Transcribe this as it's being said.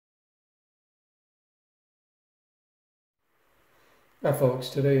Hi folks,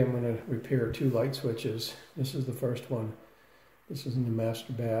 today I'm going to repair two light switches. This is the first one. This is in the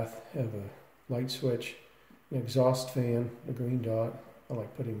master bath. I have a light switch, an exhaust fan, a green dot. I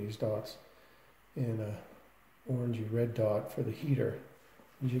like putting these dots, and a orangey red dot for the heater.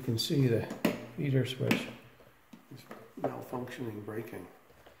 As you can see, the heater switch is malfunctioning, breaking.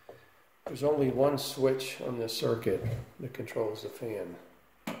 There's only one switch on this circuit that controls the fan.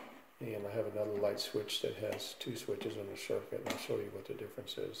 And I have another light switch that has two switches on the circuit, and I'll show you what the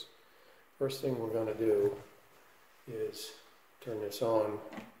difference is. First thing we're going to do is turn this on.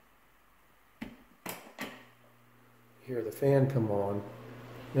 Hear the fan come on.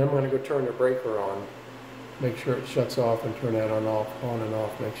 Then I'm going to go turn the breaker on, make sure it shuts off, and turn that on and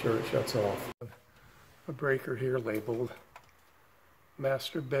off, make sure it shuts off. A breaker here labeled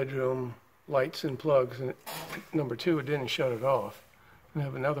master bedroom lights and plugs, and number 2, it didn't shut it off. And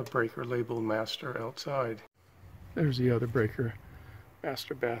have another breaker labeled master outside. There's the other breaker,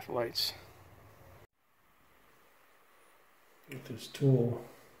 master bath lights. With this tool,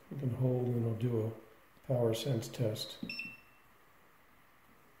 you can hold and it'll do a power sense test.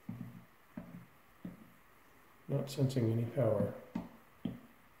 Not sensing any power.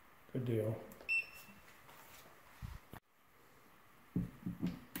 Good deal.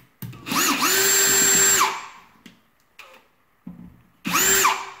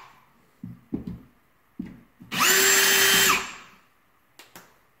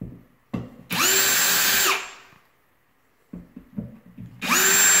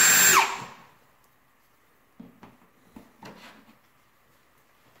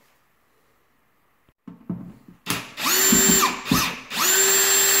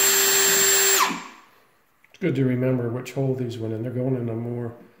 Good to remember which hole these went in. They're going in a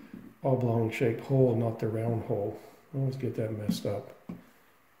more oblong shaped hole, not the round hole. I always get that messed up.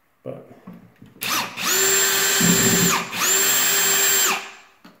 But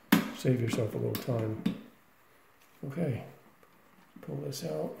save yourself a little time. Okay, pull this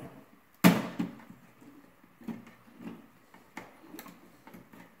out.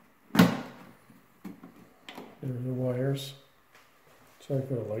 There are the wires. Sorry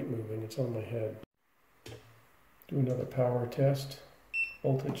for the light moving, it's on my head. Do another power test,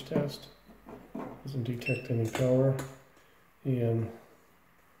 voltage test. Doesn't detect any power, and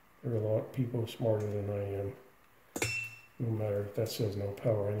there are a lot of people smarter than I am. No matter if that says no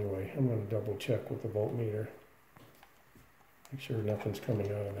power anyway. I'm going to double check with the voltmeter. Make sure nothing's coming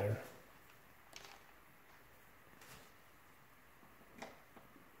out of there.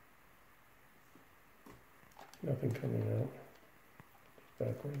 Nothing coming out.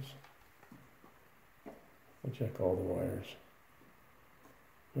 Backwards. I'll check all the wires.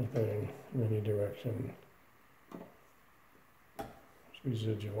 Nothing in any direction. It's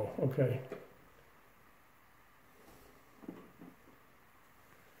residual. Okay.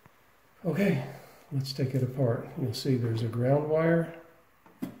 Okay, let's take it apart. You'll see there's a ground wire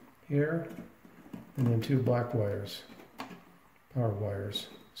here, and then 2 black wires, power wires.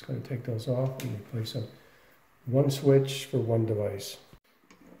 Just going to take those off and replace them. One switch for one device.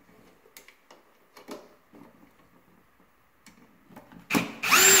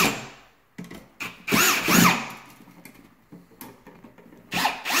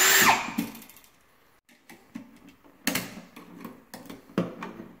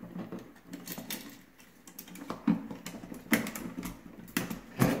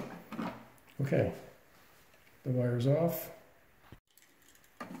 Okay, the wire's off.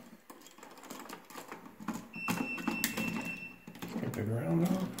 Get the ground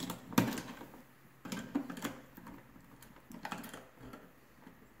off.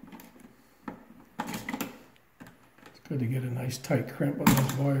 It's good to get a nice tight crimp on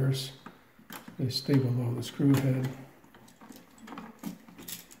those wires. They stay below the screw head.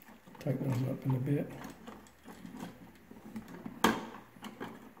 Tighten those up in a bit.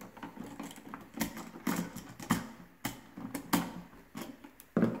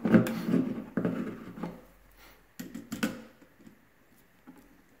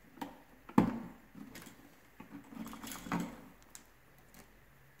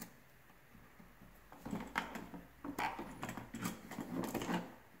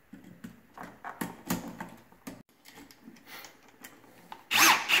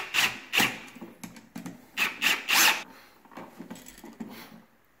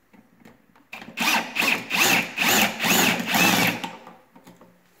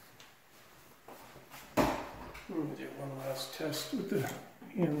 I'm going to do one last test with the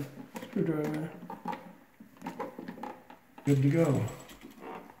hand screwdriver. Good to go.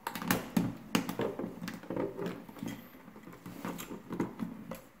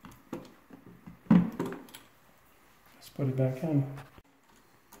 put it back in.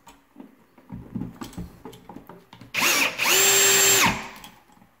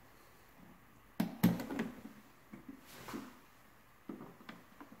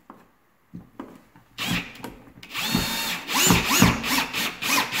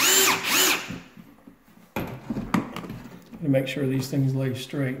 To make sure these things lay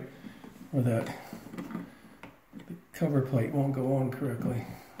straight, or that the cover plate won't go on correctly.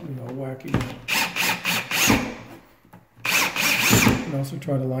 You know, wacky. And also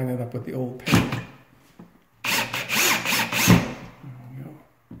try to line it up with the old paint. There we go.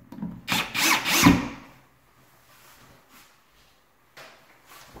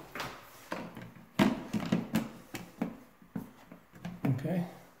 Okay.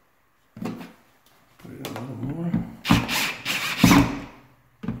 Put it a little more.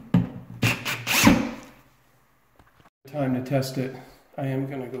 Time to test it. I am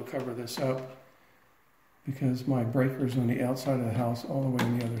going to go cover this up because my breaker's on the outside of the house all the way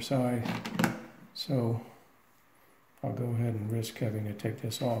on the other side. So I'll go ahead and risk having to take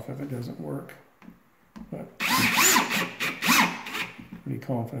this off if it doesn't work. But pretty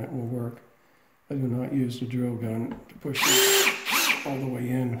confident it will work. I do not use the drill gun to push it all the way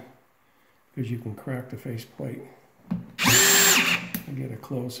in because you can crack the faceplate. I get it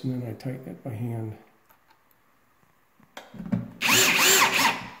close and then I tighten it by hand.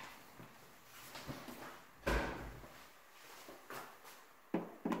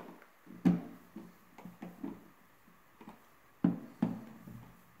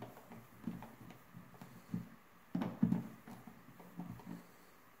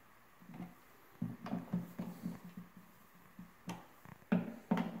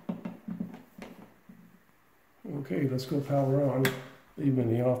 Okay, let's go power on. Leave them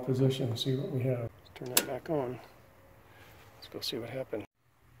in the off position and see what we have. Let's turn that back on. Let's go see what happened.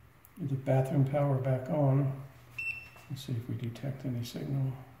 Leave the bathroom power back on. Let's see if we detect any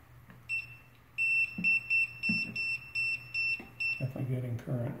signal. Definitely getting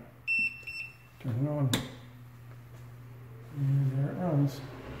current. Turn it on. And there it runs.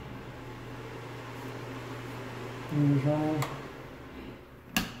 Meter's running.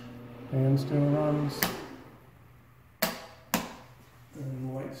 Fan still runs. And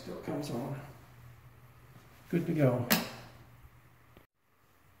the light still comes on. Good to go.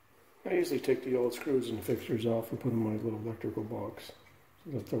 I usually take the old screws and fixtures off and put them in my little electrical box.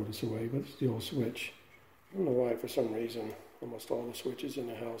 So I'll throw this away, but it's the old switch. I don't know why, for some reason, almost all the switches in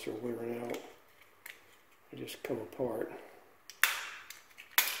the house are wearing out. They just come apart.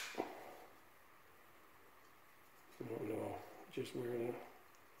 I don't know, just wearing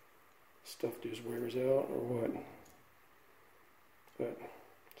stuff just wears out or what. But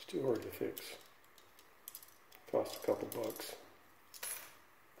it's too hard to fix. Cost a couple bucks.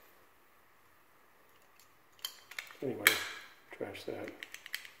 Anyway, trash that.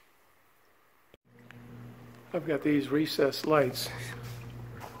 I've got these recessed lights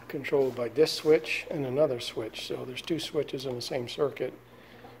controlled by this switch and another switch. So there's two switches in the same circuit.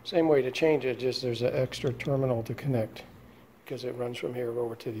 Same way to change it, just there's an extra terminal to connect because it runs from here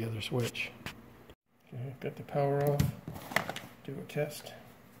over to the other switch. Okay, got the power off. Do a test.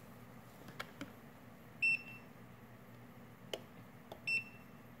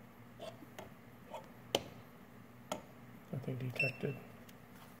 Nothing detected.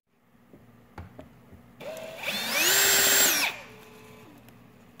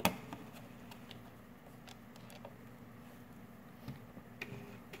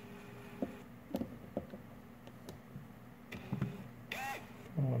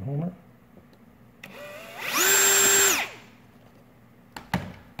 Come on, Homer.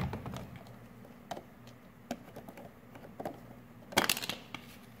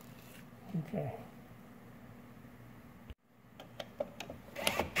 Okay.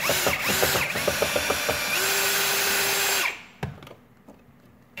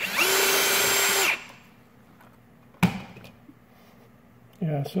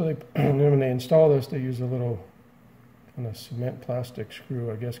 Yeah, so they, when they install this, they use a little kind of cement plastic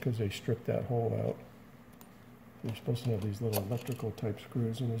screw, I guess, because they stripped that hole out. They're supposed to have these little electrical type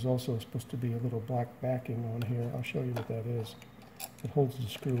screws, and there's also supposed to be a little black backing on here. I'll show you what that is. It holds the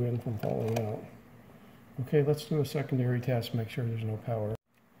screw in from falling out. Okay, let's do a secondary test, make sure there's no power.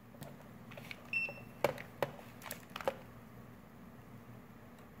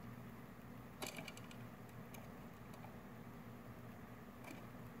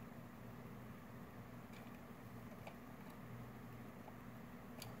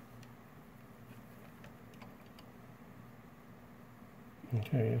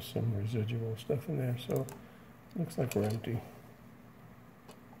 Okay, there's some residual stuff in there, so looks like we're empty.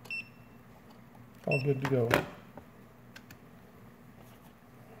 All good to go.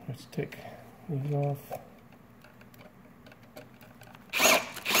 Let's take these off.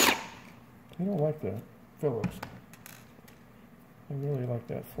 I don't like the Phillips. I really like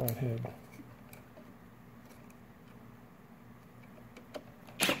that flat head.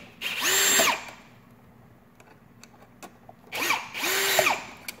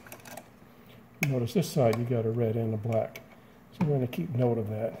 Notice this side you got a red and a black. So we're going to keep note of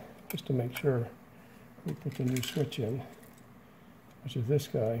that just to make sure we put the new switch in, which is this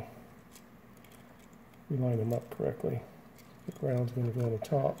guy. We line them up correctly. The ground's going to go on the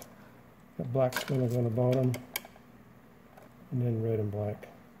top. That black's going to go on the bottom. And then red and black.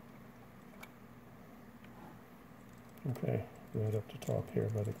 Okay, right up the top here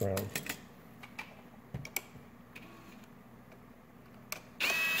by the ground.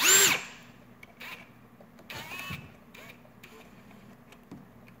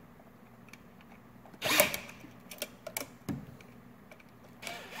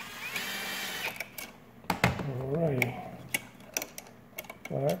 Alrighty.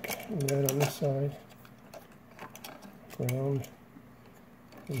 Black and red on this side. Ground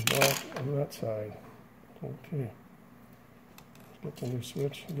and black on that side. Okay. Let's get the new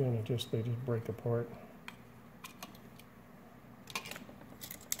switch. Again, they just break apart.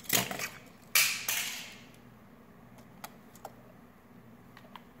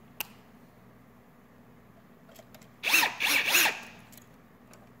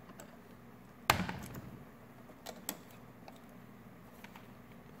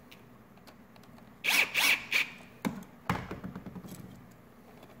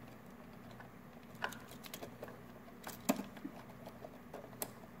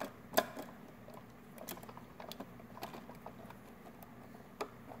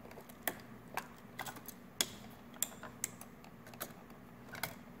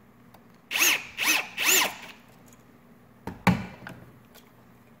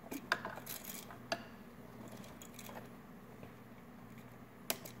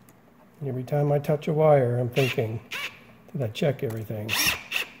 Every time I touch a wire, I'm thinking, did I check everything?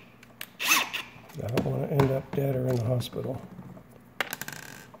 I don't want to end up dead or in the hospital.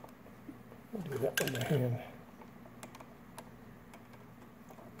 I'll do that with my hand.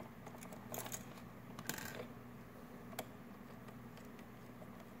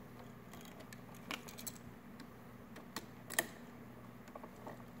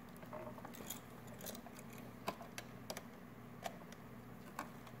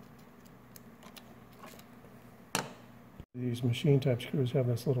 These machine type screws have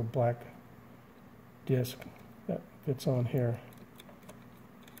this little black disc that fits on here.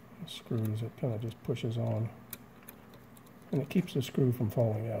 It screws, it kind of just pushes on. And it keeps the screw from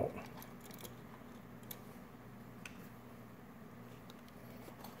falling out.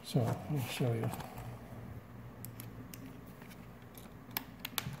 So, let me show you.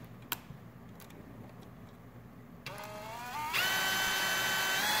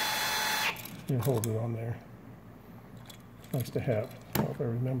 You hold it on there. Nice to have, if I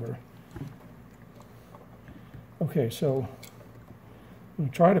remember. Okay, so I'm going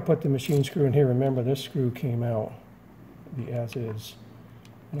to try to put the machine screw in here. Remember, this screw came out, the as is.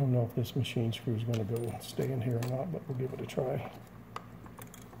 I don't know if this machine screw is going to go stay in here or not, but we'll give it a try.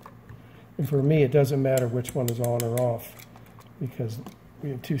 And for me, it doesn't matter which one is on or off, because we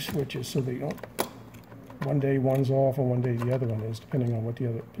have two switches, so they don't. One day one's off, and one day the other one is, depending on what the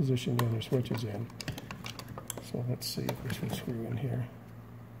other position the other switch is in. So let's see if we can screw in here.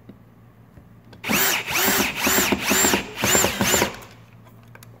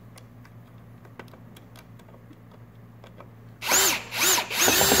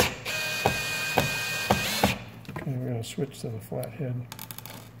 Okay, we're going to switch to the flathead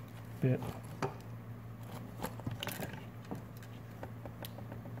bit.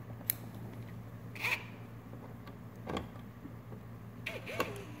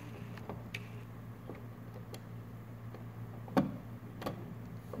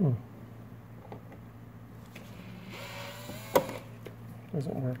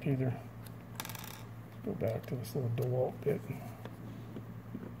 Doesn't work either. Let's go back to this little DeWalt bit.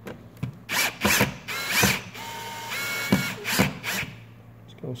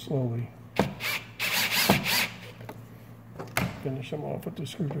 Let's go slowly. Finish them off with the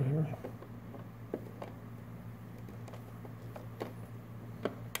screwdriver.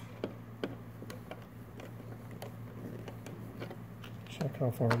 Check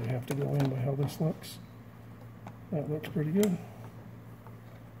how far they have to go in by how this looks. That looks pretty good.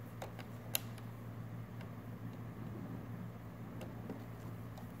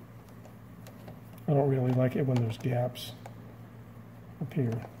 I don't really like it when there's gaps up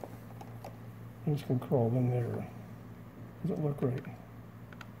here. I'm just going to crawl in there. Does it look right?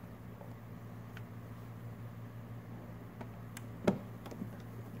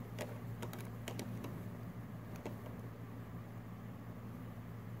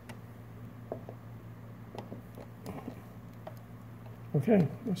 Okay,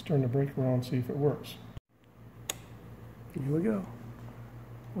 let's turn the breaker on and see if it works. Here we go.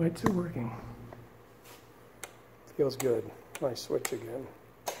 Lights are working. Feels good. Nice switch again.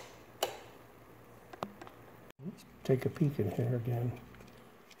 Let's take a peek in here again.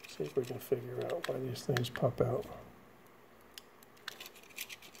 See if we can figure out why these things pop out.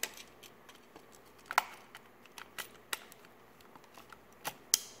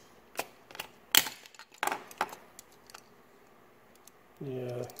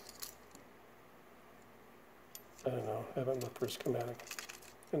 Yeah, I don't know. I haven't looked for a schematic.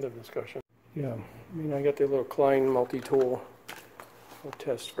 End of discussion. Yeah, I mean, I got the little Klein multi-tool. I'll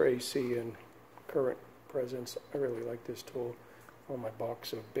test for AC and current presence. I really like this tool. On my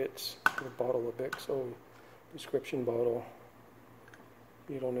box of bits, a bottle of Bixo, description bottle,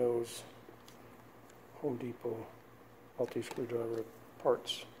 needle nose, Home Depot, multi-screwdriver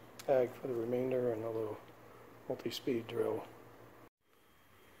parts, bag for the remainder, and a little multi-speed drill.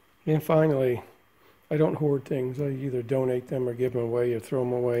 And finally, I don't hoard things. I either donate them or give them away or throw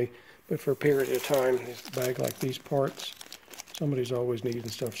them away. But for a period of time, this bag like these parts, somebody's always needing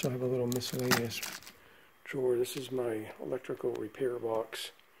stuff. So I have a little miscellaneous drawer. This is my electrical repair box.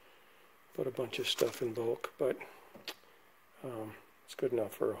 Put a bunch of stuff in bulk, but it's good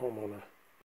enough for a homeowner.